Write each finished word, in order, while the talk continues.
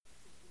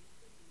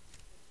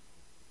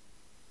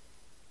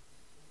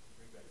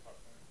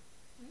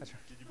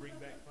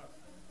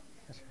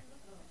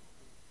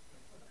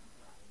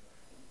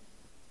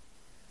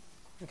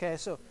Okay,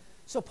 so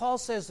Paul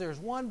says there's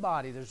one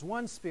body, there's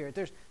one Spirit,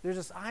 there's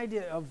this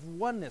idea of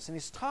oneness, and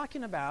he's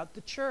talking about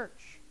the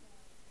church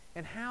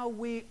and how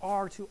we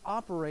are to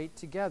operate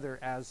together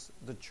as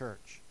the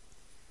church.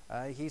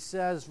 He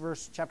says,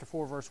 chapter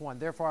 4, verse 1,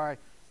 "Therefore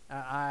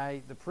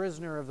I, the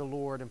prisoner of the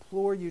Lord,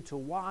 implore you to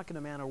walk in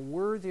a manner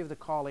worthy of the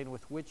calling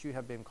with which you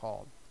have been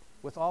called,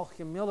 with all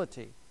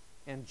humility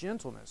and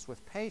gentleness,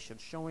 with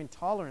patience, showing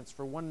tolerance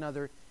for one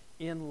another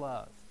in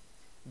love,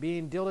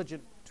 being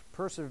diligent to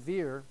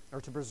persevere or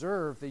to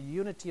preserve the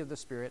unity of the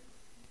Spirit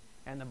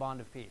and the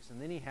bond of peace."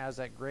 And then he has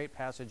that great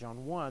passage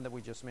on 1 that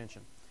we just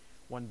mentioned.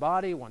 One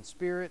body, one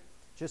Spirit,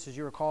 just as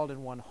you are called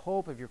in one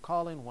hope of your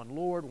calling, one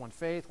Lord, one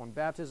faith, one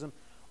baptism,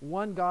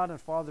 one God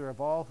and Father of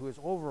all, who is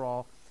over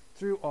all,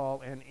 through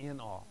all, and in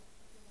all.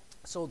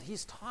 So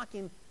he's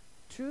talking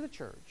to the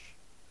church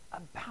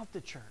about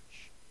the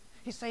church.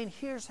 He's saying,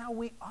 here's how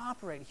we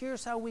operate.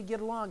 Here's how we get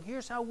along.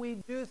 Here's how we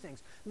do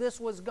things. This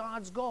was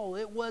God's goal.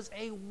 It was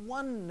a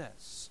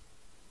oneness.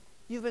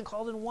 You've been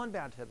called in one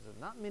baptism,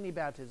 not many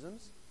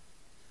baptisms.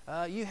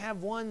 You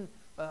have one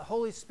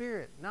Holy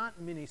Spirit,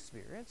 not many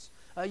spirits.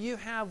 You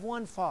have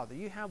one Father.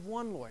 You have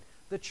one Lord.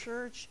 The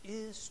church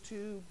is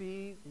to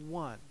be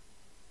one.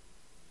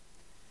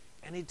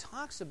 And he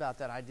talks about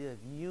that idea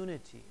of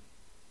unity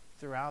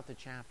throughout the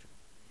chapter.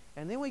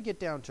 And then we get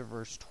down to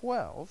verse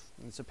 12.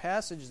 It's a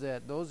passage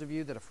that those of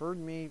you that have heard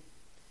me,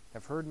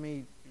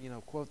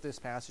 quote this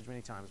passage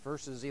many times.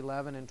 Verses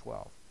 11 and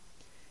 12.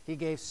 "He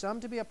gave some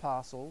to be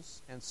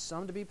apostles, and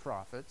some to be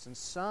prophets, and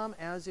some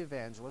as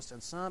evangelists,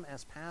 and some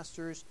as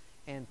pastors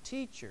and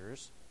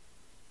teachers,"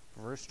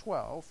 verse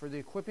 12, "for the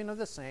equipping of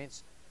the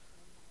saints,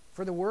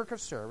 for the work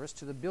of service,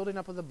 to the building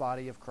up of the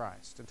body of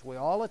Christ, until we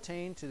all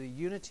attain to the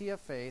unity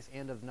of faith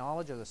and of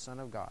knowledge of the Son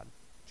of God,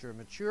 to a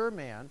mature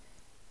man,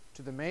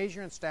 to the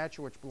measure and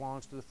stature which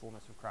belongs to the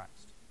fullness of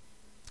Christ."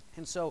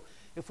 And so,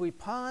 if we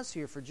pause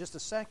here for just a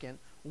second,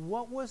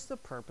 what was the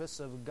purpose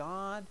of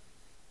God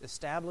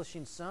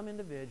establishing some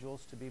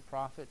individuals to be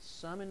prophets,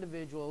 some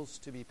individuals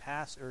to be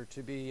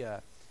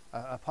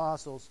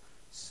apostles,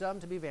 some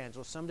to be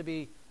evangelists, some to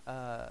be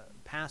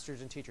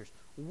pastors and teachers?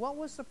 What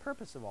was the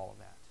purpose of all of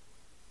that?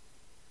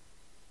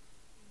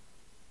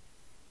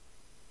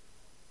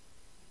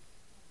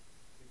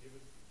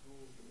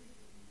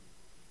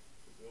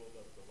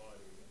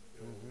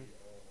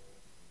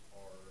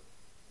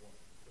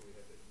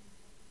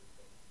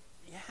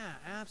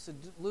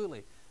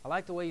 Absolutely. I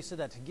like the way you said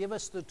that, to give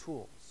us the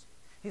tools.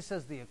 He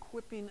says the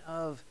equipping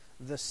of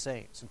the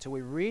saints until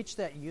we reach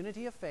that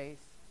unity of faith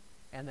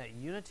and that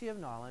unity of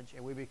knowledge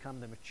and we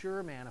become the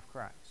mature man of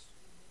Christ.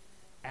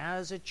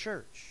 As a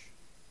church,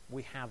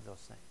 we have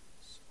those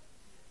things.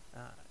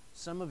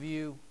 Some of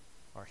you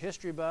are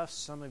history buffs.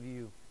 Some of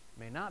you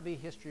may not be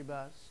history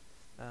buffs.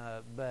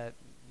 But,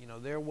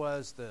 there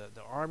was the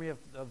Army of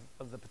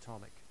the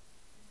Potomac,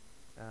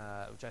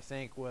 which I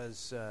think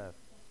was...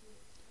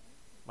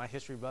 my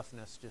history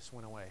buffness just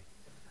went away.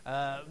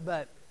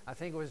 But I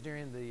think it was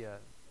during the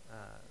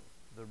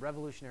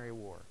Revolutionary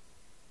War.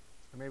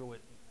 Or maybe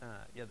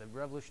the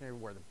Revolutionary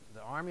War.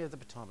 The Army of the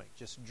Potomac,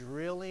 just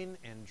drilling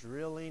and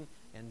drilling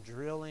and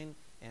drilling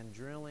and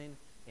drilling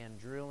and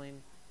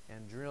drilling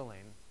and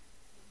drilling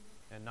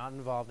and not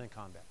involved in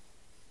combat.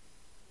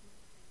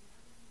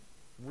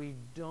 We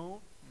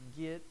don't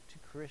get to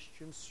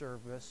Christian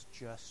service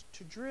just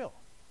to drill.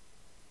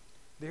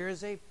 There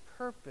is a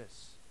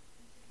purpose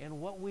in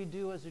what we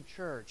do as a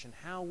church and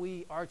how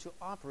we are to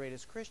operate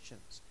as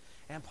Christians.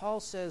 And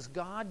Paul says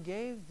God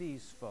gave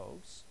these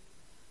folks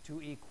to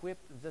equip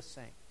the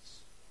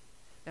saints.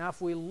 Now, if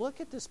we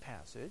look at this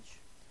passage,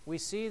 we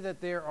see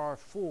that there are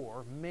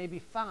 4, maybe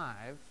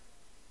 5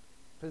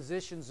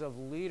 positions of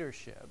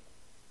leadership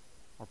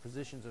or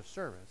positions of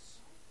service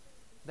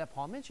that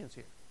Paul mentions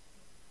here.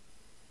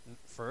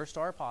 First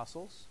are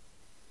apostles,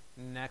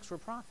 next were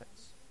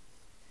prophets.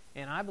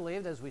 And I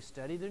believe that as we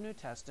study the New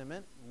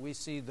Testament, we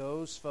see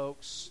those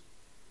folks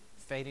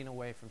fading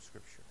away from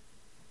Scripture.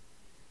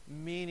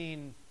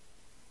 Meaning,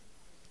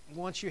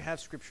 once you have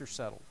Scripture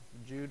settled,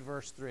 Jude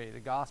verse 3, the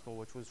gospel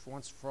which was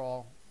once for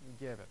all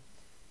given.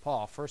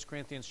 Paul, 1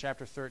 Corinthians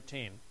chapter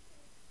 13,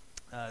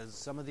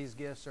 some of these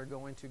gifts are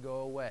going to go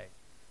away.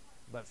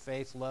 But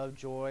faith, love,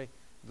 joy,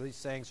 these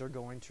things are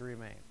going to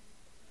remain.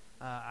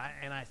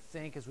 And I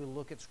think as we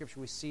look at Scripture,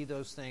 we see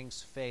those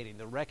things fading.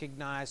 The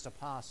recognized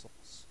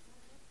apostles,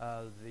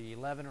 the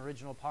 11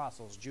 original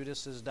apostles,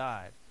 Judas has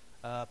died.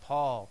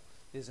 Paul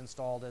is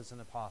installed as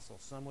an apostle.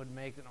 Some would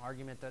make an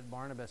argument that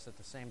Barnabas at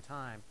the same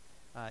time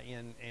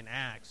in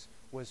Acts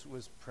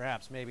was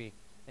perhaps maybe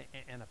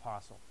an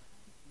apostle.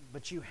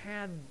 But you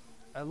had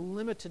a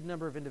limited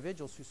number of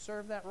individuals who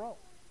served that role.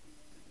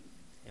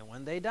 And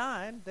when they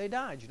died, they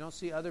died. You don't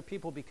see other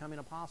people becoming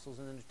apostles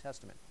in the New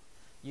Testament.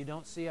 You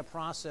don't see a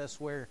process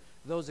where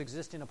those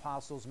existing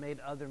apostles made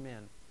other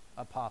men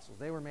apostles.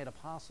 They were made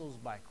apostles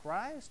by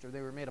Christ, or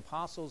they were made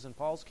apostles, in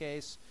Paul's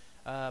case,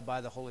 by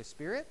the Holy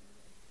Spirit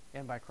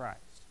and by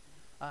Christ.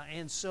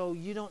 And so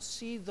you don't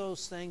see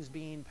those things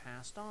being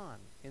passed on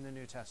in the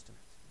New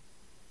Testament.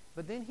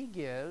 But then he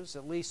gives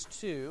at least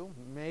two,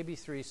 maybe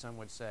three, some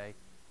would say,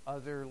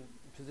 other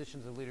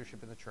positions of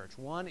leadership in the church.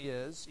 One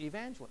is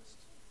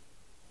evangelist,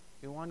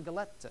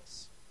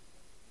 evangeletes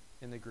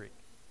in the Greek.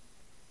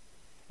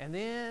 And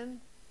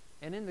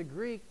in the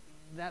Greek,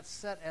 that's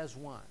set as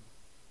one.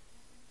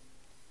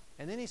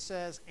 And then he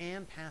says,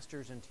 and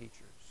pastors and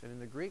teachers. And in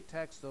the Greek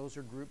text, those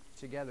are grouped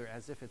together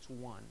as if it's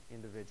one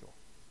individual.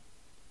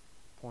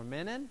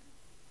 Pormenon,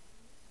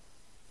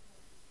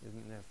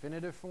 in the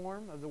infinitive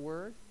form of the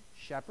word,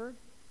 shepherd,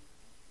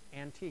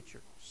 and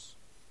teachers.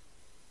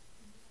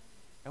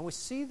 And we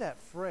see that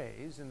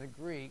phrase in the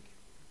Greek,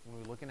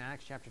 when we look in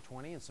Acts chapter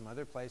 20 and some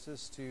other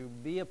places, to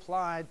be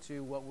applied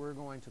to what we're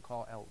going to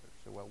call elders,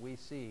 or what we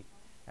see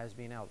as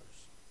being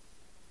elders.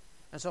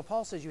 And so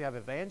Paul says you have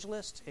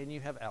evangelists and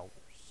you have elders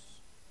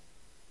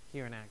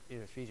here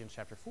in Ephesians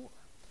chapter 4.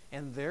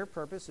 And their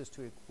purpose is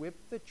to equip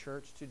the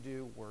church to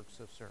do works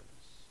of service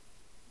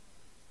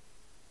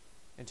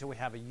until we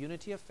have a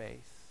unity of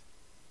faith,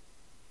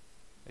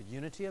 a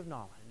unity of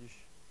knowledge,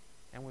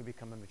 and we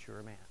become a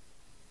mature man.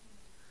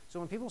 So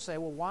when people say,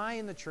 well, why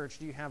in the church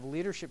do you have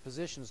leadership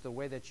positions the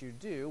way that you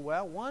do?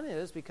 Well, one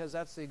is because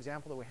that's the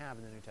example that we have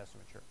in the New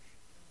Testament church.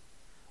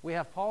 We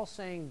have Paul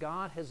saying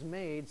God has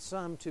made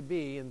some to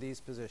be in these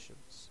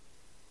positions.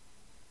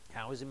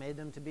 How has he made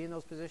them to be in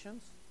those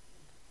positions?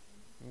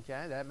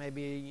 Okay, that may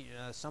be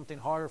something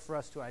harder for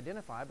us to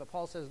identify, but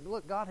Paul says,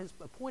 look, God has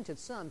appointed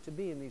some to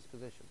be in these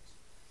positions.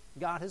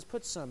 God has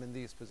put some in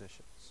these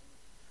positions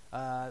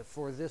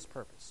for this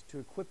purpose, to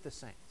equip the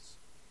saints.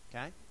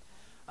 Okay?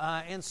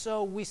 And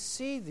so we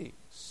see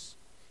these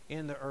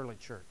in the early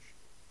church.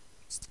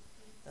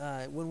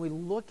 When we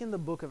look in the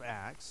book of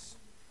Acts,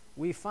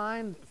 we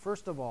find,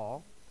 first of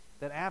all,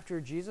 that after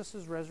Jesus'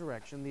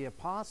 resurrection, the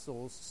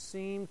apostles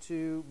seem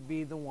to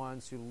be the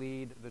ones who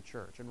lead the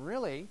church. And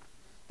really,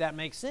 that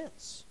makes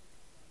sense.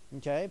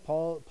 Okay,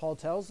 Paul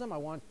tells them,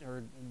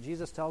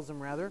 Jesus tells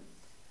them rather,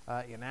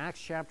 in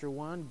Acts chapter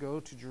 1, go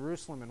to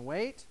Jerusalem and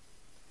wait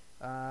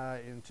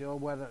until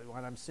what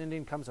I'm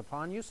sending comes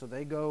upon you. So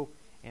they go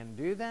and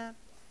do that.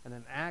 And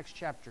then Acts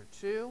chapter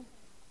 2,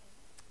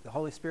 the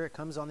Holy Spirit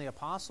comes on the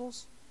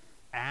apostles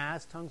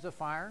as tongues of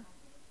fire.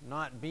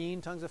 Not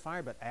being tongues of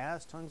fire, but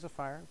as tongues of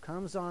fire.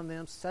 Comes on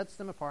them, sets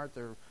them apart.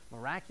 They're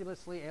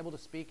miraculously able to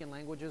speak in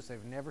languages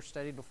they've never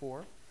studied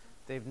before.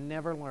 They've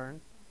never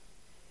learned.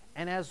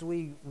 And as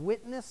we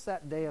witness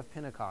that day of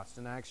Pentecost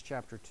in Acts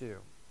chapter 2,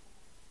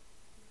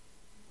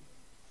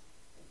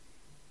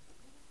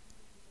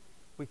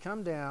 we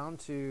come down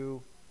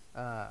to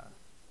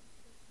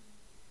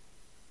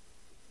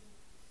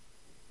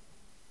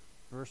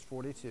verse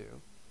 42.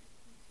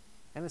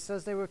 And it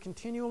says they were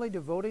continually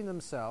devoting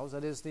themselves,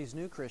 that is, these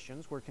new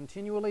Christians, were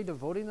continually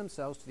devoting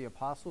themselves to the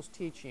apostles'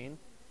 teaching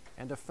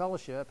and to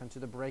fellowship and to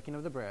the breaking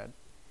of the bread.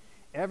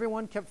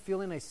 Everyone kept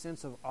feeling a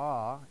sense of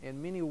awe,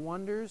 and many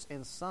wonders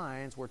and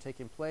signs were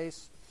taking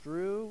place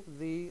through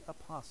the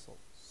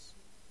apostles.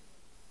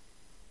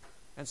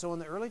 And so in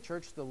the early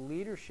church, the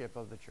leadership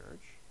of the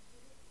church,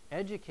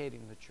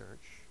 educating the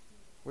church,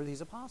 were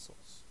these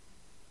apostles.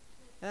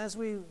 And as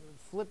we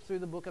flip through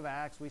the book of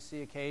Acts, we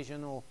see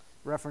occasional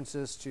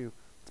references to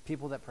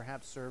people that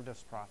perhaps served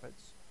as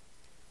prophets.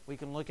 We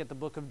can look at the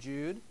book of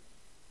Jude.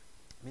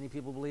 Many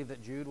people believe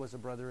that Jude was a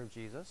brother of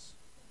Jesus,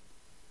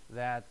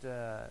 that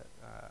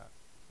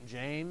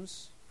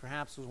James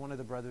perhaps was one of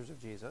the brothers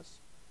of Jesus,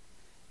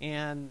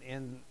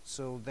 and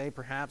so they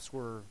perhaps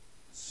were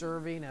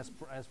serving as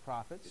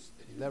prophets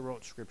that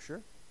wrote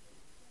Scripture.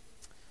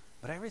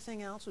 But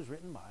everything else was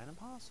written by an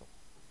apostle.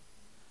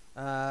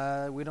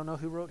 We don't know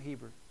who wrote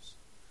Hebrews.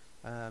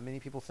 Many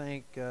people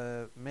think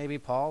maybe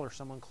Paul or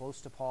someone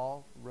close to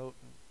Paul wrote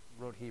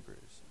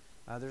Hebrews.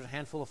 There's a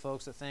handful of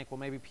folks that think, well,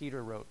 maybe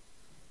Peter wrote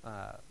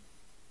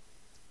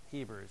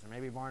Hebrews, or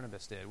maybe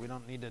Barnabas did. We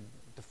don't need to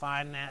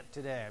define that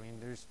today. I mean,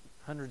 there's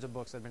hundreds of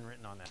books that have been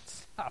written on that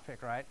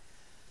topic, right?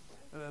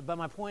 But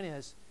my point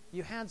is,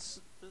 you had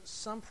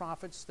some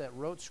prophets that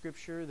wrote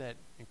Scripture, that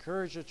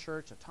encouraged the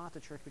church, that taught the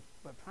church,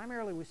 but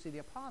primarily we see the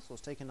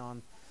apostles taking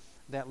on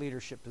that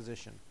leadership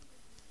position.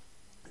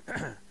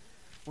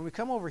 When we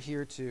come over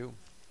here to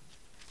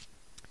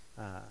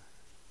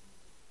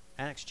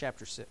Acts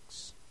chapter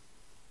 6,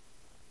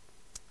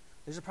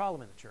 there's a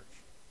problem in the church.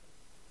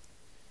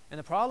 And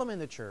the problem in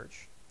the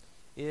church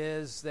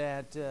is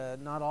that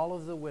not all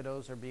of the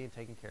widows are being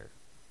taken care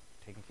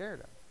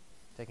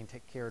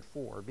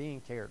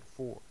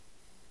for.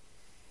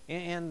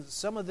 And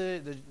some of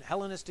the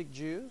Hellenistic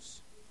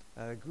Jews,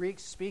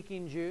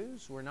 Greek-speaking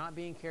Jews, were not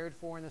being cared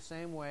for in the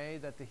same way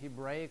that the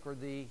Hebraic or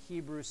the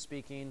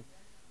Hebrew-speaking,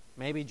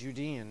 maybe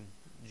Judean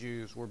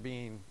Jews were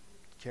being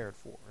cared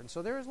for. And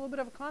so there is a little bit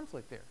of a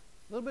conflict there,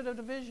 a little bit of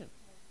division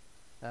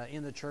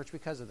in the church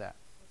because of that.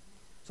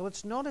 So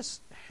let's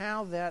notice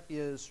how that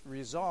is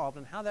resolved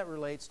and how that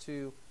relates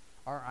to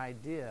our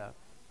idea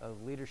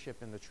of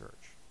leadership in the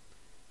church.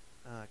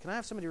 Can I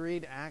have somebody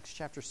read Acts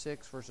chapter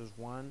 6, verses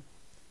 1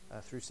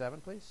 through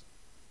 7, please?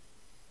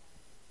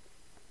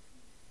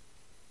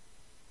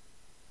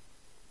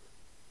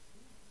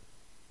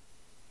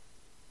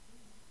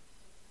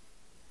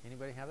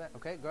 already have that?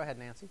 Okay, go ahead,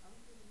 Nancy.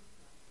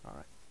 All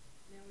right.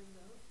 Now in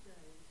those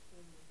days,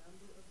 when the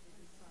number of the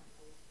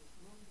disciples was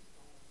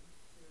multiplying,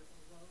 there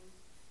arose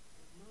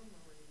a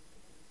murmuring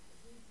against the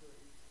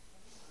Hebrews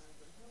by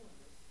the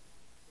Hellenists,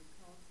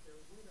 because their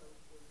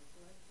widows were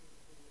neglected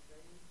in the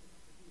daily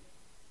distribution.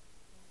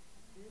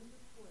 Then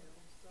the 12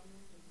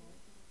 summoned the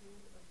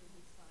multitude of the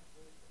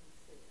disciples and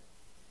said,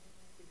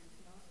 "It is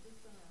not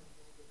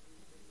desirable that we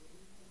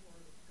believe the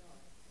word of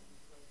God and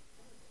so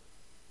further.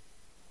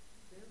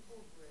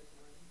 Therefore,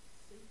 brethren,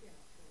 seek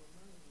out from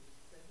among you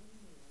 7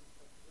 men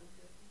of good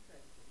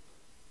reputation,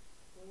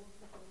 full of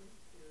the Holy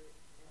Spirit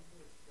and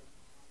wisdom,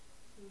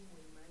 whom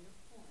we may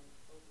appoint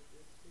over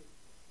this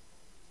business.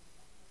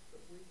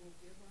 But we will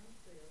give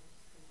ourselves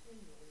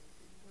continually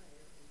to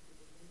prayer and to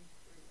the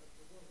ministry of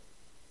the word."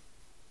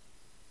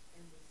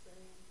 And the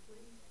saying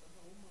pleased the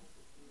whole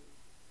multitude,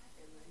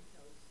 and they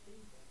chose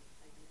Stephen,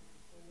 a man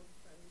full of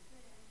faith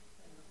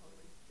and the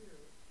Holy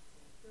Spirit,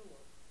 and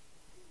Philip,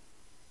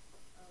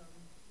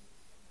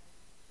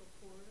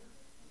 Prochorus,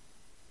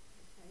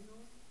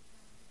 Nicanor,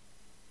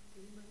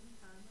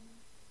 Timon,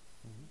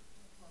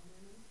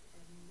 Parmenas,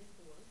 and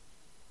Nicholas,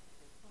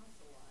 a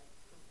proselyte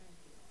from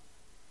Antioch,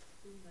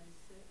 whom they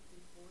set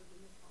before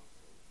the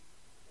apostles,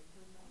 and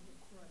when they had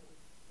prayed,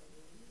 they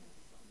laid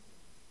hands on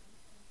them.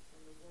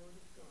 And the word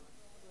of God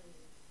spread,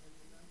 and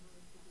the number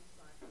of the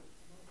disciples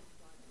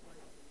multiplied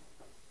greatly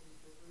in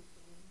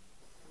Jerusalem,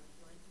 and a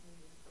great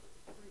many of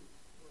the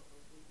priests were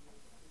obedient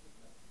to the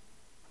faith.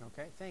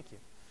 Okay, thank you.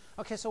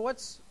 Okay, so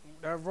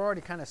I've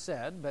already kind of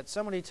said, but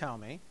somebody tell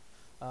me,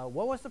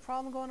 what was the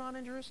problem going on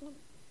in Jerusalem?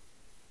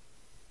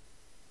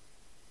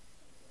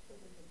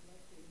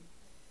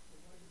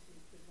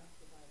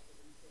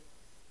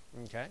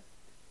 Okay.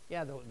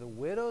 Yeah, the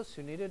widows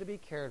who needed to be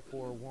cared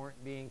for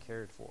weren't being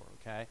cared for,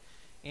 okay?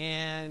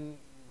 And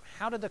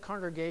how did the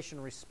congregation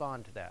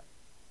respond to that?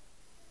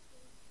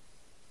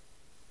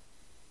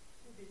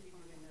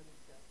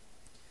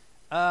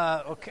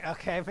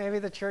 Okay, maybe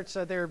the church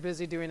said they were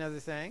busy doing other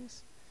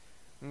things.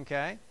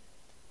 Okay.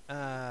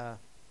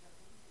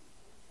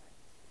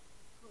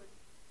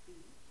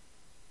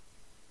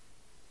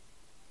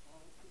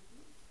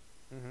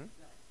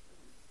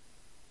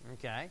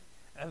 Okay.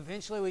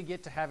 Eventually we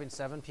get to having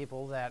 7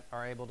 people that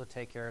are able to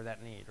take care of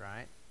that need,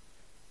 right?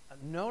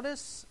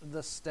 Notice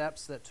the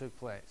steps that took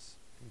place.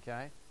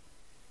 Okay.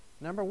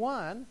 Number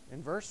 1,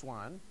 in verse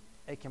 1,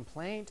 a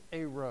complaint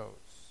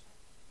arose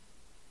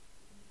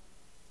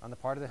on the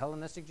part of the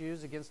Hellenistic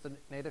Jews against the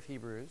native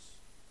Hebrews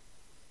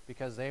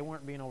because they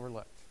weren't being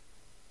overlooked.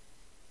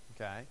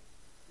 Okay?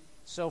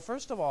 So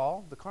first of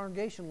all, the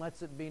congregation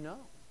lets it be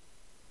known.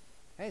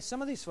 Hey,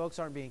 some of these folks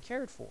aren't being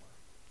cared for.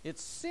 It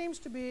seems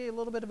to be a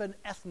little bit of an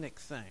ethnic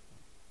thing.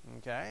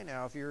 Okay?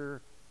 Now, if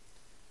you're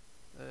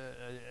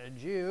a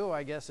Jew,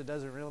 I guess it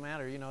doesn't really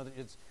matter.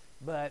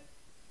 But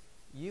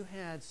you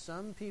had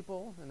some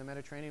people in the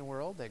Mediterranean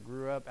world that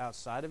grew up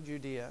outside of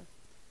Judea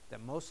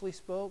that mostly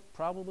spoke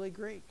probably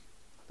Greek.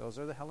 Those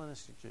are the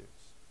Hellenistic Jews.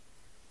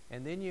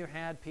 And then you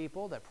had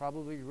people that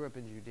probably grew up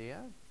in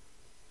Judea,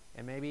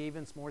 and maybe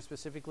even more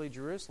specifically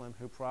Jerusalem,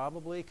 who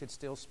probably could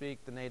still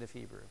speak the native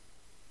Hebrew.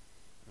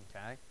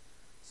 Okay?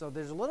 So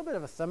there's a little bit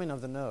of a thumbing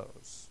of the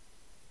nose.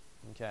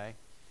 Okay?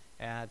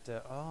 At,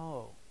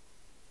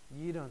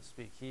 you don't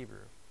speak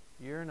Hebrew.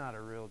 You're not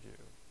a real Jew.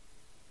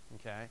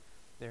 Okay?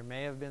 There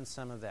may have been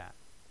some of that.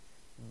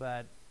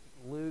 But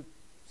Luke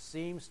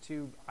seems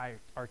to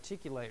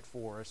articulate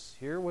for us,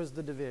 here was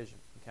the division.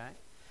 Okay?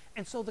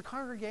 And so the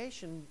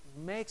congregation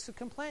makes a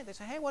complaint. They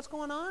say, hey, what's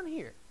going on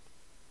here?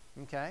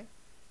 Okay?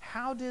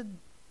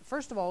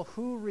 First of all,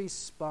 who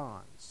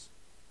responds?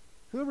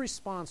 Who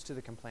responds to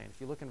the complaint?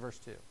 If you look in verse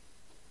 2.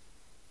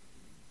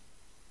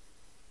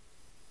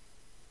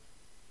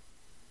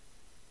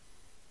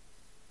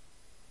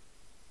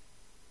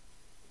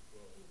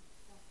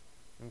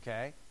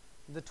 Okay?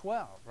 The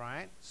 12,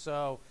 right?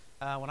 So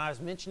when I was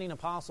mentioning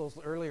apostles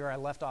earlier, I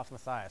left off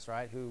Matthias,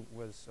 right? Who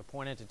was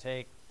appointed to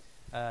take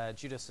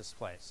Judas's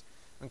place.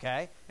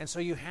 Okay? And so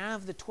you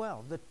have the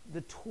 12.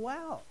 The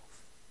 12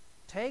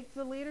 take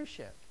the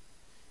leadership.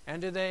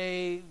 And do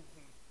they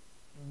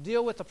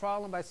deal with the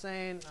problem by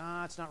saying,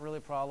 it's not really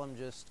a problem,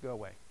 just go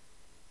away?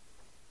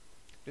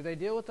 Do they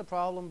deal with the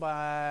problem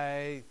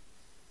by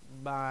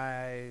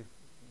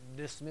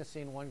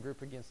dismissing one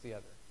group against the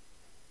other?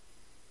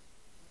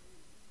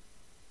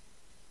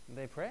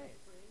 They prayed.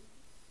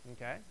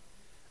 Okay?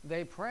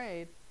 They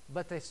prayed,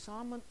 but they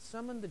summoned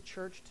the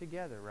church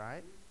together,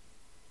 right?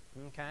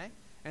 Okay?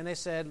 And they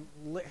said,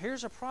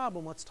 here's a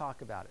problem, let's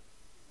talk about it.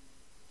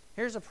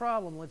 Here's a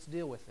problem, let's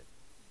deal with it.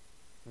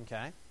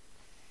 Okay?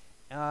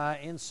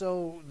 And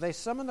so they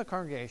summon the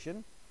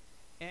congregation,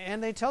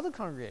 and they tell the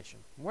congregation,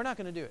 we're not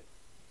going to do it.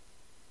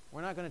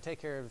 We're not going to take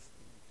care of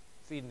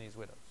feeding these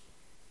widows.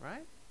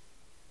 Right?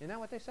 Isn't that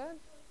what they said?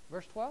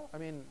 Verse 12?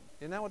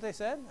 Isn't that what they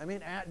said?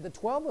 The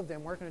 12 of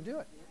them weren't going to do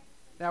it.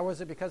 Now, was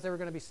it because they were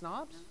going to be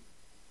snobs?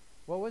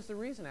 What was the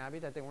reason, Abby,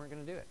 that they weren't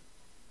going to do it?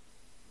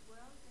 Well,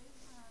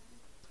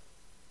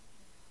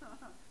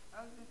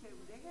 I was going to say,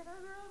 they got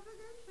other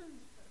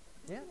obligations.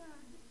 Yeah.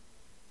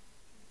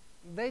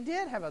 They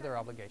did have other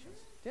obligations,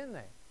 didn't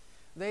they?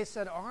 They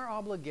said our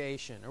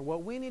obligation, or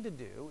what we need to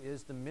do,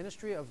 is the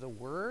ministry of the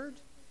word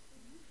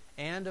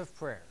and of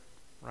prayer,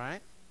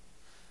 right?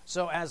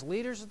 So as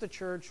leaders of the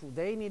church,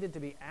 they needed to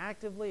be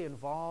actively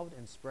involved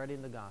in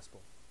spreading the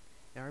gospel.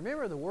 Now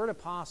remember, the word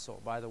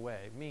apostle, by the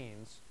way,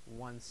 means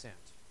one sent.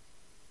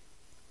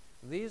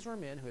 These were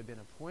men who had been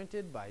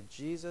appointed by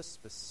Jesus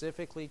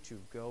specifically to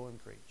go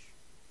and preach.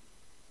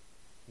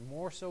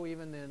 More so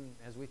even than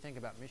as we think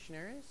about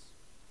missionaries,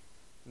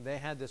 they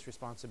had this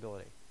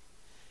responsibility.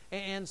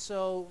 And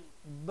so,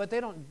 but they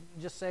don't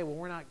just say, well,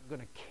 we're not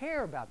going to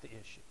care about the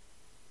issue.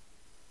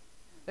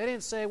 They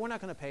didn't say, we're not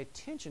going to pay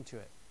attention to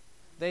it.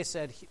 They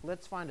said,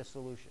 let's find a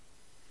solution.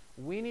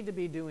 We need to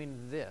be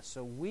doing this.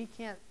 So we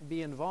can't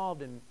be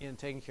involved in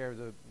taking care of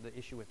the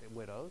issue with the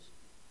widows,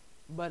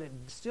 but it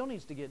still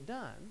needs to get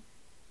done.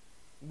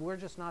 We're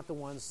just not the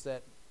ones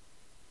that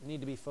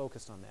need to be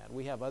focused on that.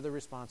 We have other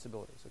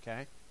responsibilities,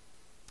 okay?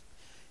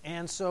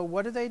 And so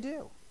what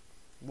do?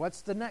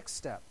 What's the next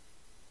step?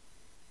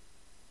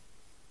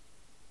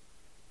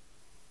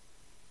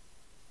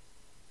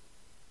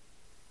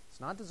 It's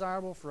not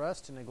desirable for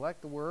us to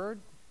neglect the word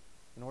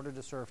in order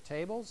to serve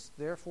tables.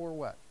 Therefore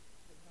what?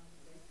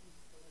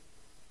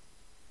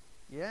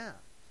 Yeah.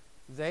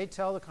 They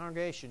tell the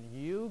congregation,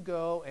 you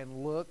go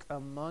and look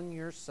among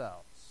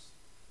yourselves.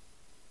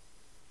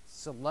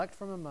 Select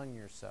from among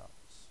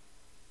yourselves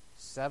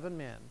 7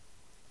 men.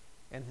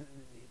 And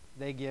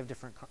they give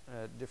different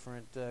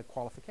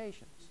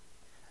qualifications.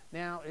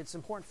 Now, it's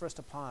important for us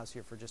to pause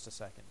here for just a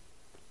second.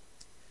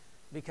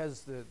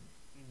 Because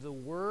the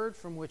word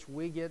from which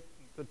we get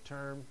the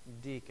term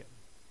deacon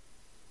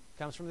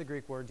comes from the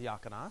Greek word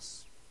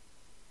diakonos.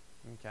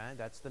 Okay,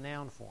 that's the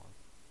noun form.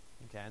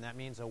 Okay, and that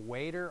means a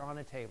waiter on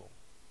a table.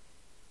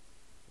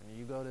 When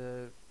you go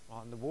to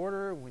On the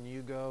Border, when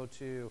you go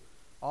to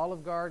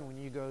Olive Garden, when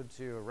you go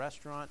to a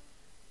restaurant,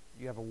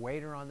 you have a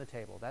waiter on the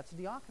table. That's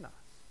diakonos.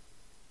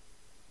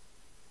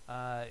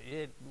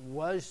 It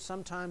was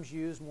sometimes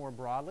used more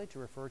broadly to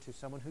refer to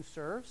someone who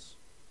serves.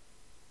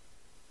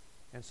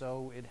 And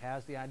so it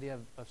has the idea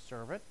of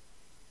servant.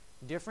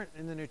 Different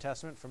in the New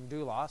Testament from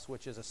doulos,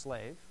 which is a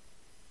slave.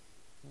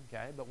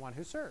 Okay, but one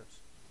who serves.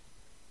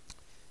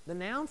 The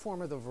noun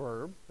form of the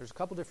verb, there's a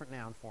couple different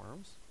noun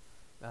forms.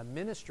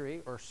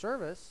 Ministry or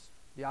service,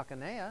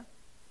 diakonia,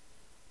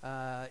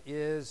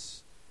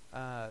 is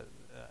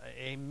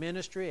a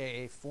ministry,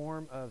 a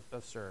form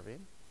of serving.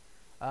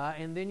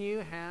 And then you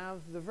have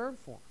the verb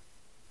form.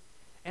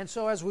 And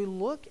so as we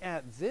look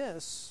at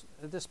this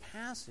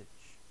passage,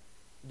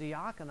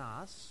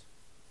 diakonos,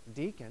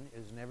 deacon,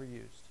 is never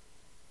used.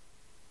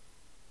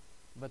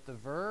 But the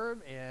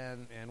verb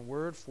and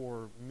word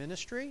for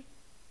ministry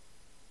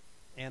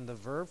and the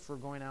verb for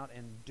going out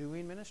and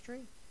doing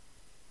ministry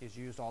is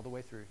used all the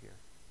way through here.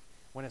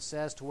 When it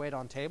says to wait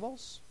on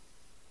tables,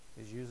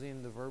 is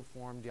using the verb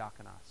form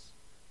diakonos.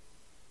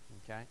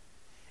 Okay?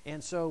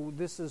 And so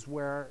this is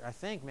where I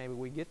think maybe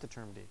we get the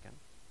term deacon.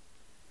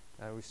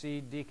 We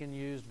see deacon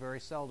used very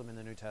seldom in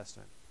the New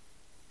Testament.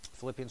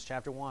 Philippians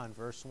chapter 1,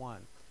 verse 1.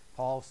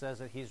 Paul says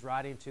that he's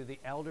writing to the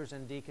elders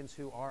and deacons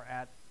who are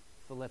at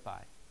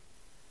Philippi.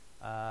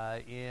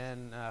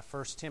 In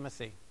 1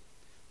 Timothy,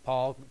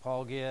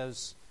 Paul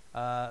gives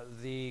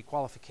the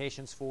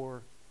qualifications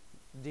for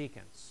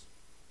deacons,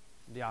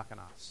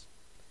 diakonos.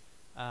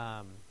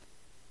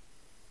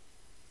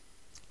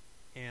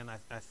 And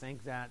I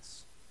think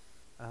that's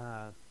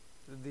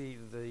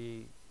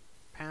the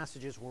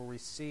passages where we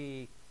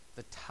see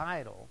the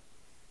title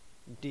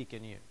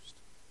deacon used.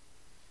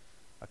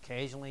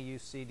 Occasionally you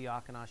see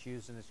diakonos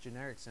used in its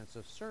generic sense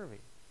of serving.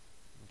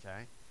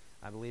 Okay?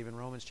 I believe in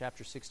Romans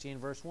chapter 16,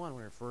 verse 1,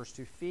 when it refers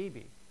to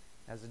Phoebe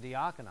as a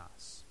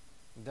diakonos.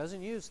 It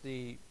doesn't use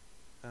the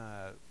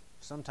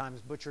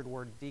sometimes butchered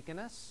word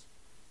deaconess.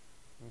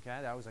 Okay,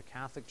 that was a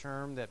Catholic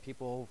term that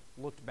people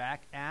looked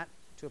back at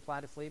to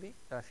apply to Phoebe.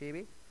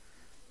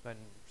 But in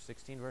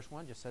 16 verse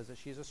 1 just says that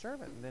she's a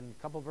servant. And then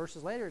a couple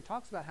verses later it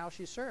talks about how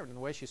she served. And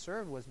the way she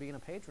served was being a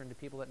patron to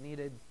people that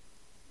needed,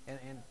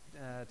 and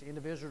to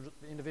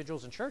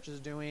individuals in churches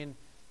doing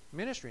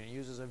ministry. And it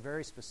uses a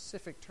very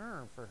specific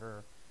term for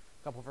her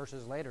a couple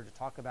verses later to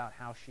talk about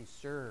how she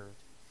served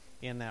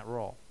in that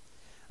role.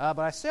 But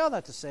I say all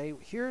that to say,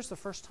 here's the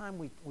first time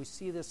we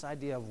see this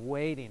idea of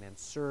waiting and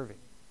serving.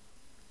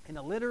 And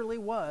it literally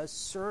was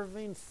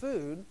serving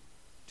food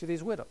to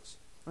these widows.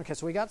 Okay,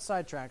 so we got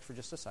sidetracked for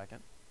just a second.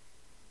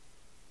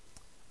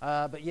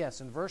 But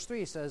yes, in verse 3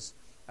 he says,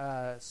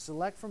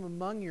 select from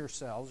among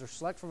yourselves, or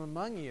select from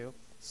among you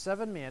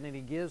 7 men, and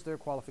he gives their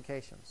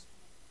qualifications.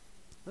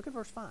 Look at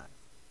verse 5.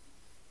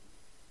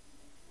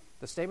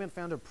 The statement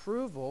found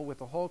approval with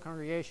the whole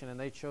congregation, and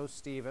they chose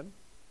Stephen,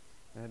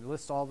 and it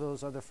lists all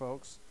those other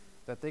folks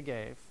that they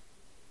gave,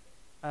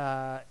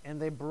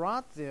 and they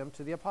brought them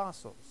to the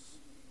apostles.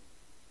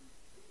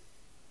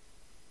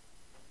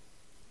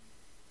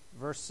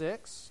 Verse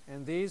 6,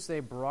 and these they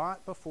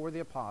brought before the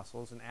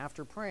apostles, and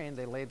after praying,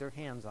 they laid their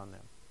hands on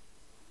them.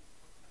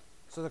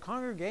 So the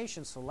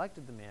congregation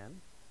selected the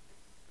men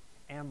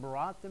and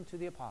brought them to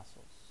the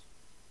apostles.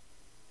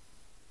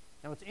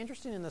 Now, what's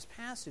interesting in this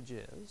passage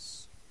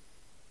is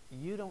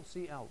you don't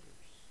see elders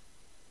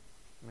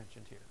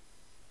mentioned here.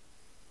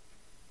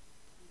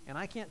 And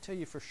I can't tell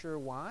you for sure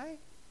why,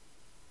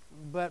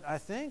 but I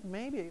think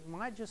maybe it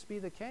might just be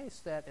the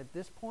case that at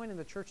this point in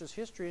the church's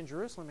history in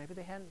Jerusalem, maybe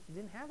they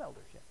didn't have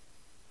elders yet.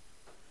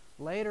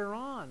 Later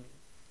on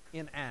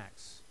in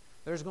Acts,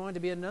 there's going to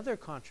be another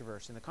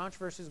controversy. And the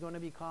controversy is going to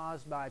be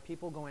caused by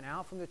people going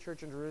out from the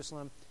church in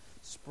Jerusalem,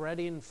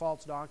 spreading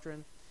false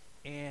doctrine,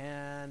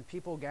 and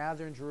people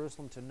gather in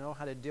Jerusalem to know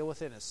how to deal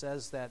with it. And it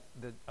says that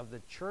of the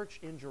church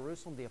in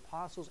Jerusalem, the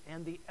apostles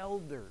and the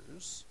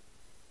elders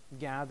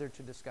gathered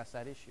to discuss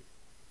that issue.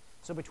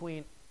 So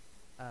between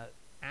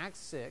Acts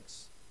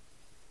 6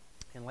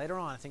 and later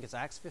on, I think it's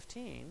Acts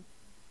 15,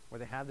 where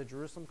they have the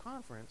Jerusalem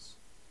conference,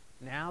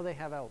 now they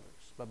have elders.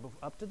 But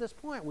up to this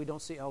point, we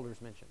don't see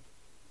elders mentioned.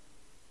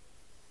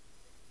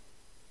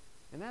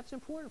 And that's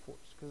important for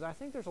us, because I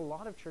think there's a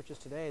lot of churches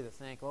today that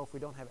think, oh, if we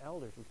don't have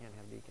elders, we can't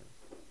have deacons.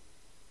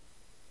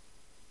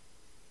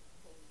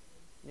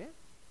 Yeah.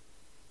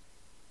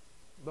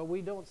 But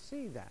we don't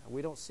see that.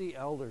 We don't see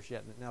elders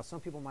yet. Now, some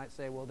people might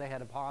say, well, they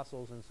had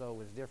apostles, and so it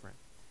was different.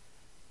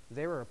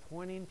 They were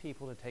appointing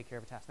people to take care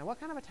of a task. Now, what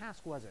kind of a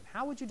task was it?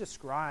 How would you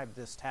describe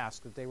this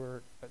task that they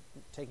were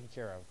taking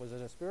care of? Was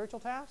it a spiritual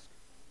task?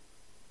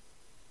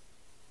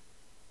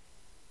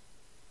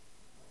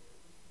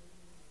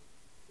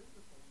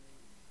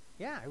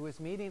 Yeah, it was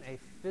meeting a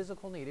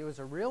physical need. It was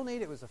a real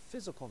need. It was a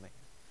physical need.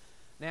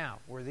 Now,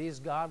 were these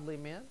godly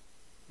men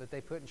that they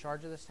put in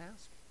charge of this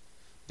task?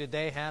 Did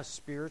they have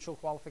spiritual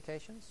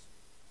qualifications?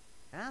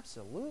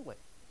 Absolutely.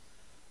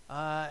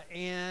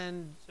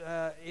 And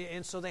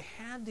so they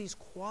had these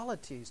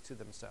qualities to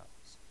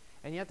themselves.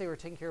 And yet they were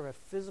taking care of a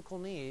physical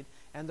need.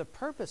 And the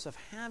purpose of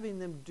having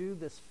them do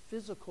this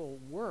physical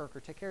work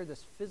or take care of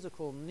this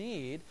physical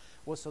need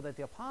was so that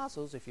the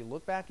apostles, if you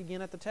look back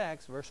again at the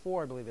text, verse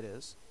 4 I believe it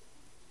is,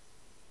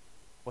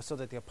 was so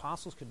that the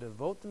apostles could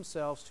devote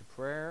themselves to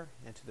prayer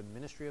and to the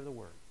ministry of the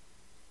word.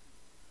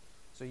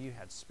 So you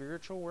had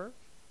spiritual work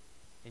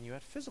and you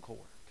had physical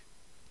work.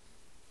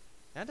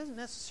 That doesn't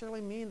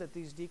necessarily mean that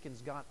these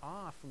deacons got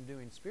off from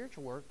doing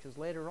spiritual work, because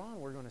later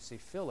on we're going to see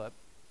Philip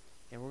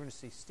and we're going to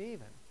see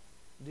Stephen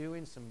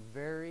doing some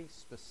very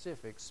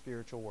specific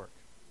spiritual work.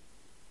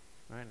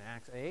 Right, in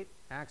Acts 8,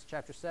 Acts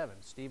chapter 7,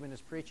 Stephen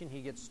is preaching,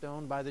 he gets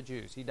stoned by the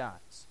Jews, he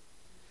dies.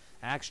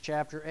 Acts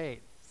chapter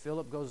 8,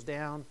 Philip goes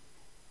down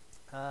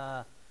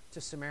to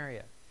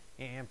Samaria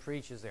and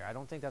preaches there. I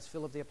don't think that's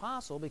Philip the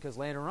apostle, because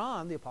later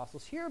on the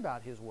apostles hear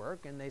about his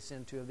work and they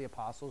send two of the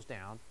apostles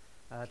down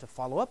to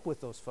follow up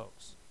with those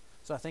folks.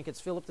 So I think it's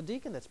Philip the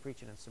deacon that's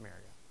preaching in Samaria.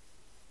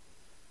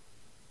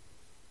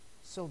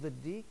 So the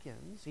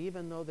deacons,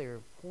 even though they're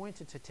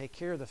appointed to take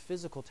care of the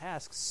physical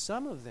tasks,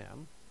 some of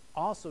them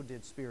also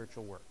did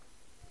spiritual work,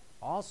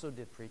 also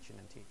did preaching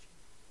and teaching.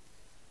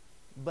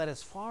 But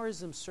as far as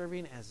them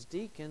serving as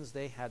deacons,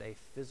 they had a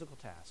physical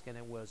task, and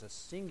it was a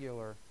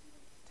singular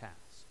task.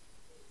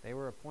 They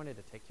were appointed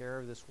to take care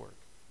of this work.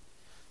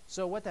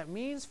 So what that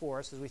means for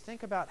us is we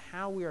think about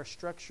how we are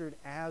structured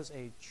as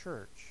a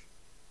church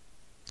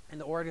and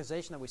the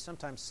organization that we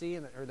sometimes see,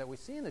 or that we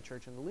see in the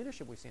church, and the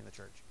leadership we see in the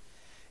church,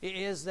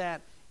 is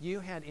that you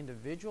had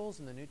individuals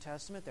in the New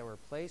Testament that were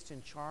placed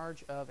in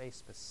charge of a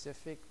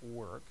specific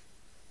work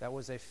that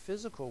was a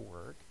physical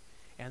work,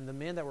 and the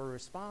men that were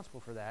responsible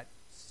for that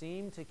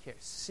seemed to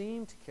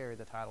carry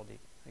the title deacon.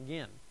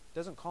 Again, it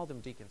doesn't call them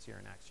deacons here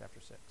in Acts chapter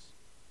 6.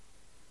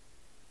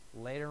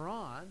 Later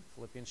on,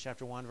 Philippians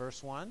chapter 1,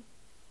 verse 1,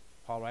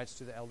 Paul writes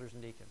to the elders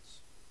and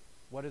deacons.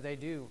 What do they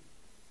do,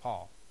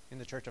 Paul, in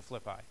the church of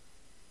Philippi?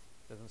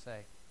 Doesn't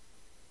say.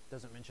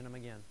 Doesn't mention them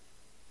again.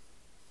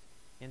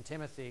 In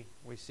Timothy,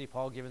 we see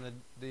Paul giving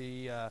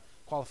the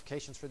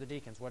qualifications for the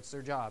deacons. What's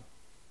their job?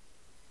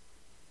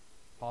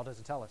 Paul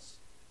doesn't tell us.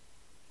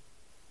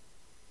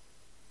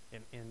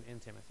 In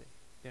Timothy.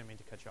 Didn't mean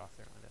to cut you off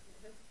there, Linda.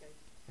 That's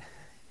okay.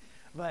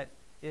 But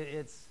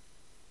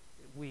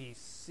we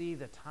see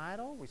the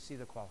title, we see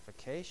the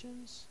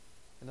qualifications.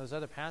 In those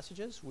other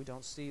passages, we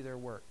don't see their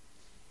work.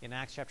 In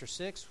Acts chapter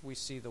 6, we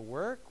see the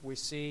work. We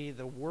see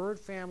the word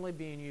family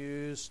being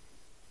used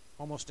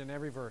almost in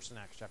every verse in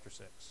Acts chapter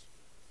 6.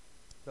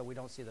 But we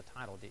don't see the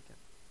title deacon.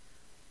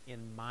 In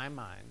my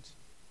mind,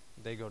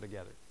 they go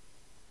together.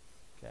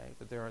 Okay,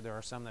 but there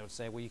are some that would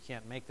say, well, you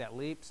can't make that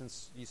leap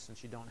since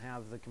you don't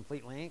have the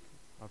complete link.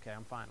 Okay,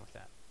 I'm fine with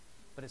that.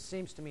 But it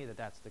seems to me that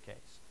that's the case.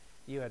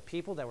 You had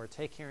people that were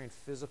taking care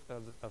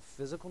of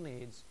physical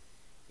needs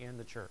in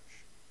the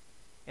church.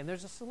 And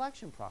there's a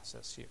selection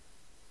process here.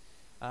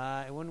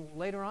 And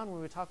later on,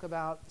 when we talk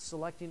about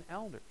selecting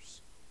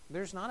elders,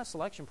 there's not a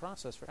selection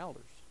process for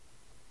elders.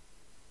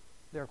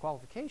 There are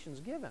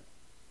qualifications given,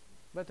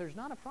 but there's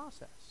not a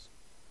process.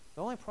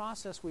 The only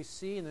process we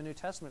see in the New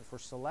Testament for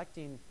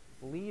selecting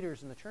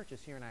leaders in the church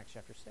is here in Acts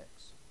chapter 6.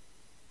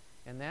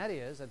 And that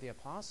is that the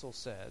apostles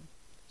said,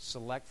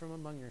 select from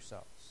among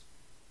yourselves.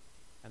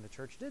 And the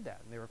church did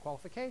that. And there were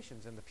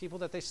qualifications. And the people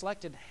that they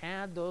selected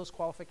had those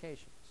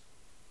qualifications.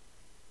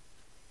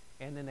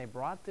 And then they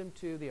brought them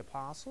to the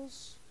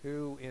apostles,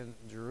 who in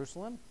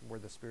Jerusalem were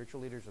the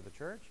spiritual leaders of the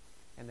church,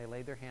 and they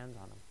laid their hands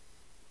on them.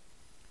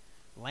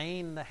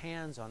 Laying the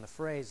hands on, the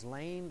phrase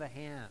laying the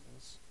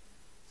hands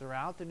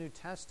throughout the New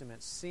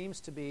Testament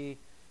seems to be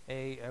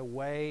a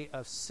way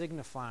of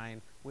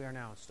signifying we are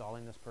now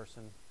installing this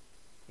person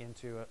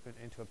into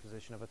a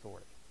position of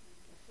authority.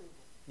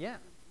 Yeah.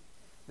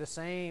 The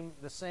same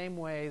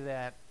way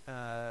that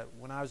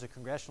when I was a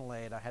congressional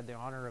aide, I had the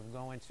honor of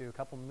going to a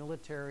couple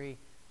military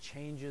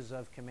changes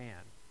of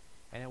command,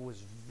 and it was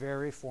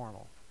very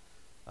formal.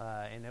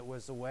 And it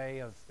was a way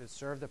of, it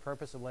served the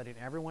purpose of letting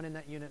everyone in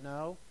that unit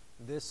know,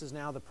 this is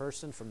now the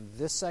person from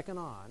this second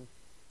on,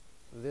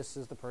 this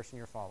is the person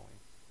you're following.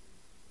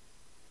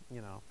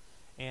 You know,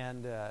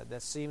 and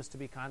that seems to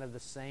be kind of the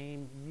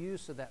same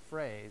use of that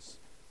phrase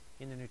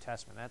in the New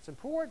Testament. That's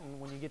important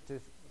when you get to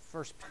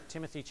 1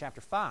 Timothy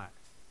chapter 5.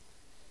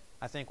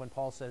 I think when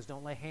Paul says,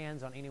 don't lay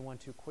hands on anyone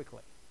too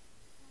quickly.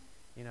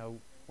 You know,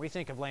 we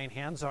think of laying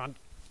hands on,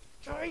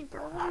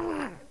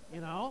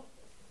 you know.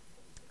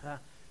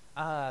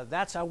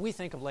 That's how we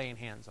think of laying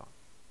hands on.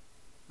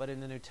 But in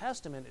the New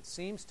Testament, it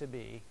seems to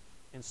be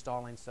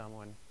installing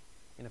someone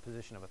in a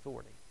position of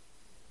authority.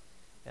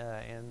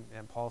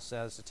 And Paul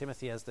says to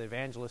Timothy as the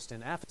evangelist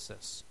in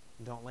Ephesus,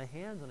 don't lay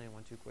hands on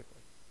anyone too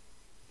quickly.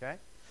 Okay?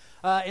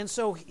 And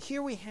so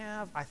here we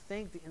have, I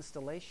think, the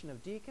installation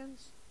of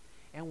deacons,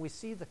 and we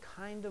see the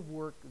kind of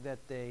work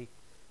that they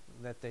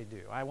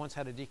do. I once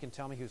had a deacon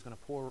tell me he was going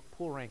to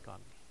pull rank on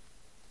me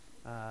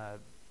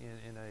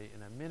in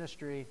a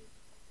ministry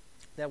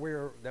that we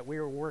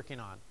were working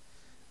on,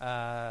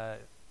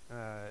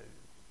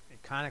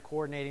 kind of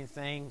coordinating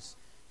things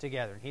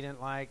together. He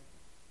didn't like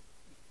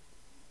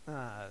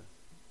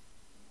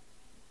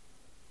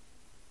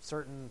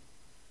certain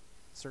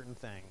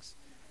things,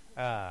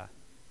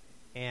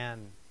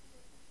 and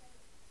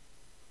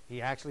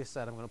he actually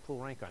said, "I'm going to pull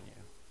rank on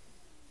you,"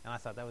 and I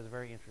thought that was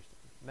very interesting.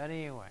 But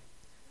anyway,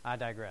 I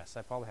digress.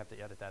 I probably have to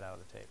edit that out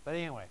of the tape. But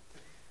anyway,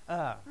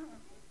 Well,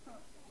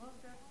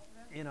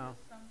 that's you know,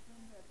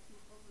 something that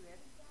people let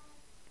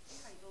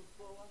titles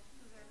go up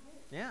to their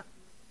head. yeah,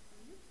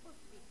 And you're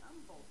supposed to be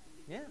humble to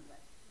be Yeah. doing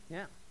that.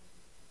 yeah,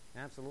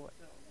 absolutely.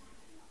 So,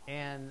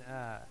 And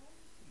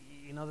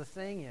you know, the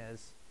thing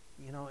is,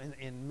 you know,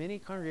 in many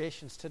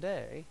congregations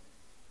today,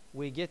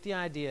 we get the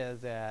idea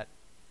that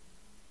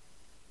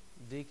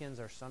deacons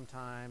are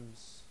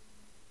sometimes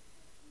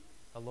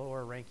a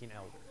lower ranking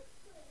elder.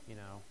 You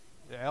know,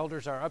 the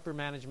elders are upper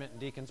management and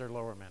deacons are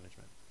lower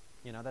management.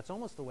 You know, that's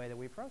almost the way that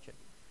we approach it,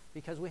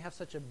 because we have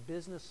such a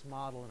business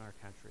model in our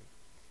country.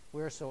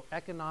 We are so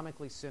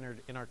economically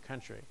centered in our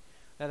country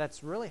that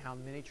that's really how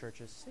many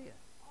churches see it.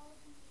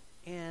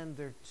 And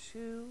they're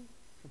two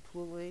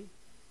completely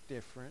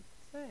different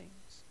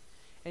things.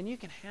 And you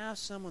can have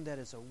someone that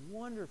is a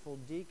wonderful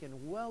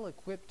deacon, well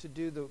equipped to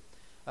do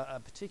a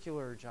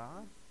particular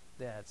job,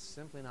 that's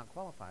simply not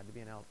qualified to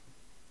be an elder.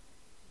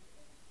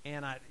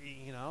 And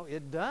you know,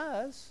 it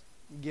does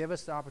give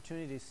us the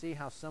opportunity to see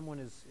how someone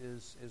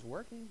is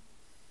working.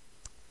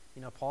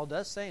 You know, Paul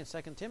does say in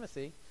 2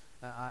 Timothy,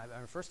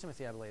 or 1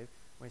 Timothy, I believe,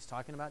 when he's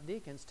talking about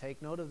deacons,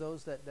 take note of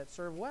those that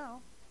serve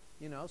well.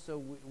 You know, so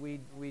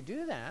we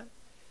do that,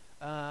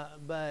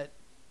 but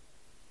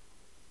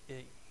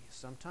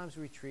sometimes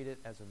we treat it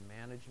as a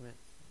management,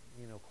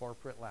 you know,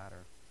 corporate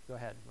ladder. Go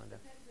ahead, Linda.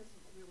 but that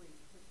doesn't really,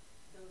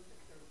 those that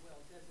serve well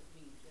doesn't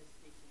mean just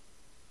deacons.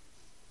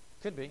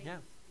 Could be, It yeah.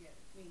 means- Yeah,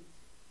 it means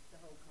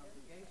the whole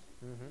congregation,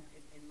 Mhm.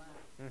 in my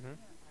Mhm.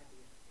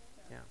 idea.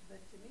 Yeah.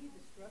 But to me, the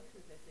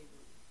structure that they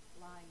were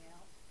laying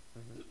out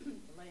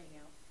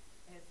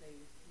as they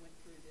went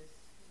through this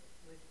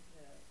with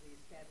the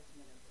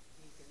establishment of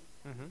deacons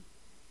Mhm.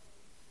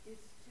 is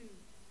to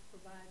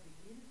provide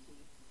the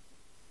unity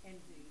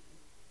and the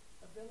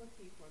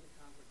ability for the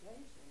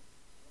congregation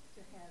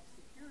to have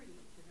security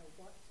to know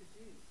what to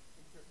do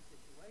in certain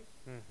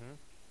situations, Mhm.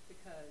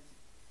 because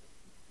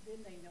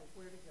then they know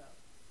where to go.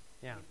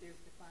 Yeah. If there's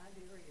defined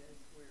areas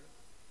where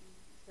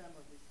some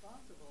are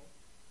responsible,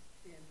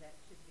 then that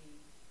should be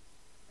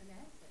an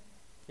asset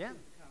Yeah. to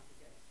the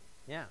congregation.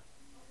 Yeah,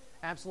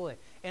 absolutely.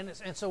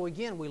 And so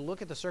again, we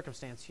look at the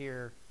circumstance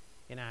here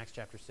in Acts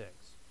chapter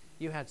 6.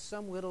 You had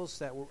some widows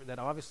that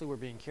obviously were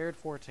being cared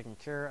for, taken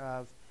care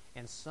of,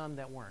 and some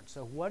that weren't.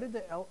 So what did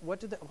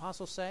the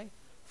apostles say?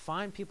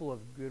 Find people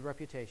of good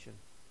reputation.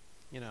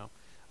 You know,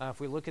 if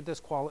we look at this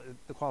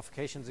the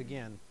qualifications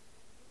again,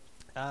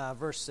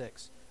 verse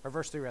 6 or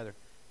verse 3 rather,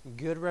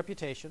 good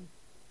reputation,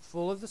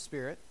 full of the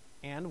Spirit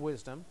and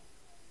wisdom,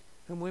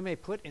 whom we may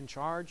put in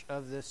charge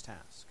of this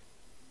task.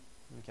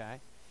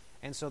 Okay?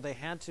 And so they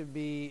had to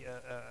be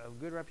of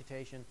good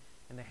reputation,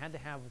 and they had to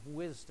have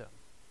wisdom.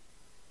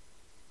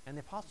 And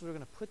the apostles were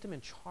going to put them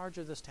in charge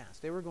of this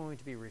task. They were going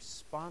to be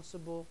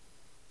responsible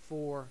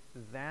for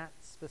that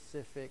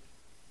specific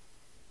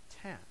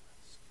task.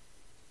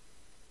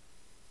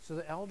 So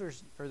the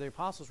elders, or the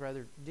apostles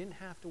rather, didn't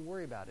have to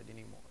worry about it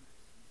anymore.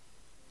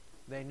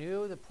 They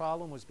knew the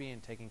problem was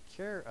being taken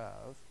care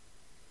of,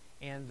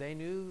 And they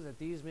knew that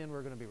these men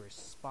were going to be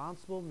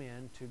responsible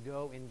men to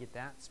go and get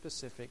that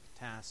specific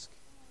task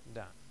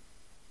done.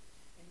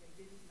 And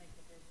they didn't make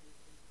a bed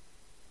decision.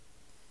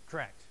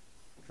 Correct.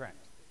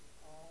 Correct.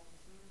 All,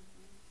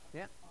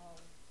 Yeah. all,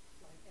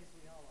 like as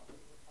we all are,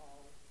 we're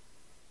all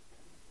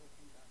equal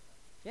in God.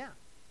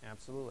 Yeah.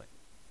 Absolutely.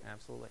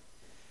 Absolutely.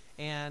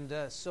 And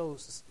so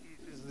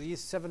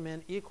these 7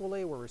 men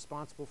equally were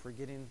responsible for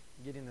getting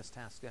this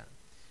task done.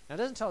 Now, it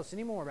doesn't tell us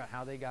any more about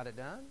how they got it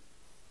done,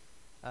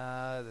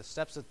 the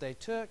steps that they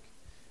took,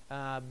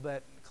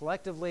 but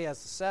collectively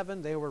as the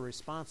 7, they were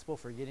responsible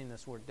for getting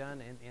this work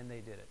done, and they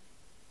did it.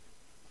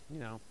 You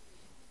know,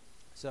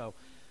 so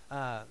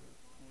the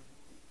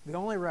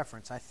only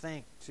reference, I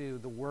think, to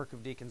the work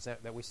of deacons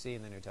that we see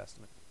in the New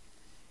Testament.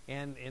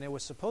 And it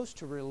was supposed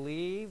to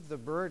relieve the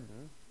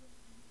burden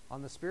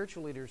on the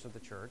spiritual leaders of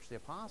the church, the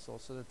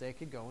apostles, so that they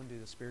could go and do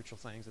the spiritual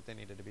things that they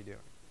needed to be doing.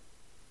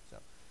 So,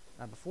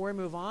 before we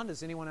move on,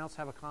 does anyone else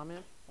have a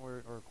comment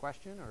or a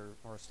question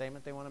or a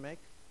statement they want to make?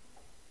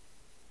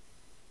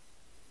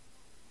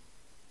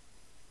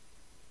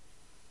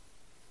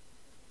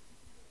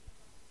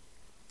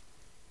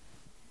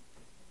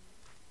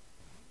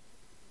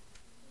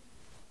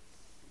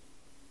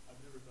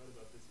 I've never thought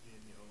about this being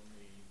the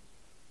only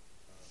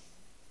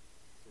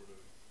sort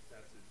of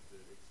passage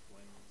that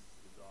explains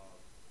the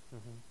job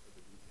Mm-hmm. of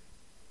a deacon.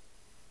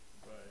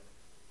 But,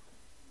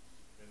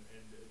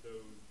 and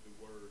though the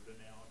word, the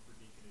noun for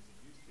deacon isn't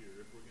used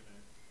here, if we're going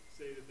to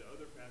say that the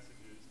other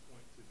passages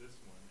point to this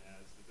one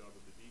as the job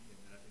of the deacon,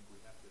 then I think we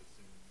have to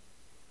assume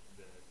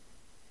that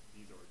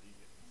these are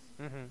deacons.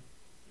 Mm-hmm.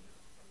 You know?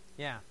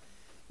 Yeah.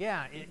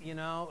 Yeah,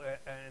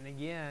 and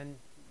again,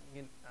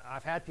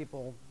 I've had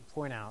people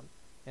point out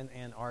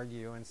and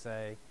argue and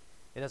say,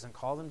 it doesn't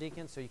call them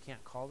deacons, so you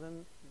can't call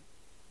them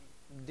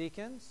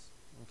deacons.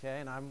 Okay,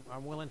 and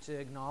I'm willing to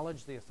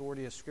acknowledge the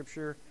authority of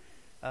Scripture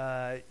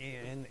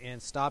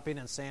and stopping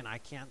and saying I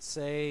can't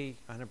say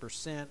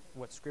 100%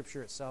 what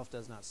Scripture itself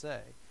does not say.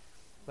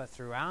 But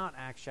throughout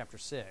Acts chapter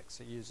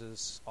 6, it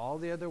uses all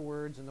the other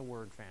words in the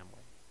word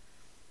family.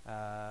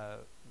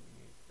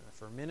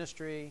 For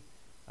ministry,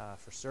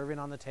 for serving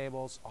on the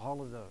tables,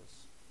 all of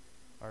those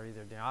are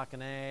either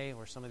diakone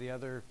or some of the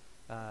other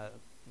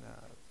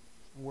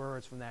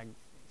words from that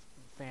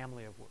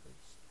family of words.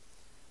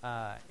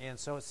 And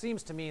so it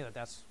seems to me that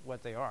that's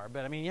what they are.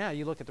 But, I mean, yeah,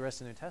 you look at the rest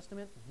of the New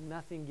Testament,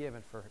 nothing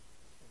given for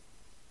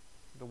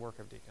the work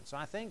of deacons. So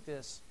I think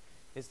this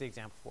is the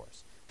example for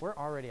us. We're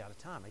already out of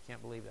time. I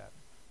can't believe that.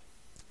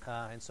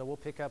 And so we'll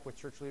pick up with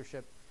church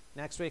leadership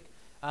next week.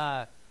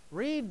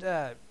 Read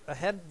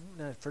ahead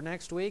for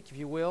next week, if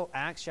you will,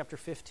 Acts chapter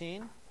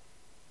 15,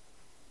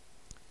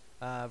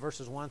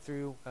 verses 1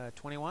 through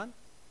 21.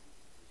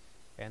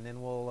 And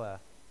then we'll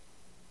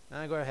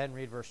go ahead and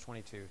read verse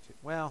 22.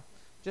 Well,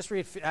 just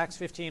read Acts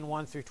 15,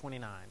 1 through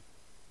 29.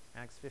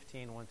 Acts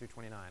 15, 1 through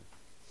 29.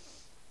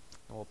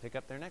 And we'll pick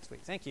up there next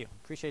week. Thank you.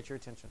 Appreciate your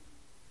attention.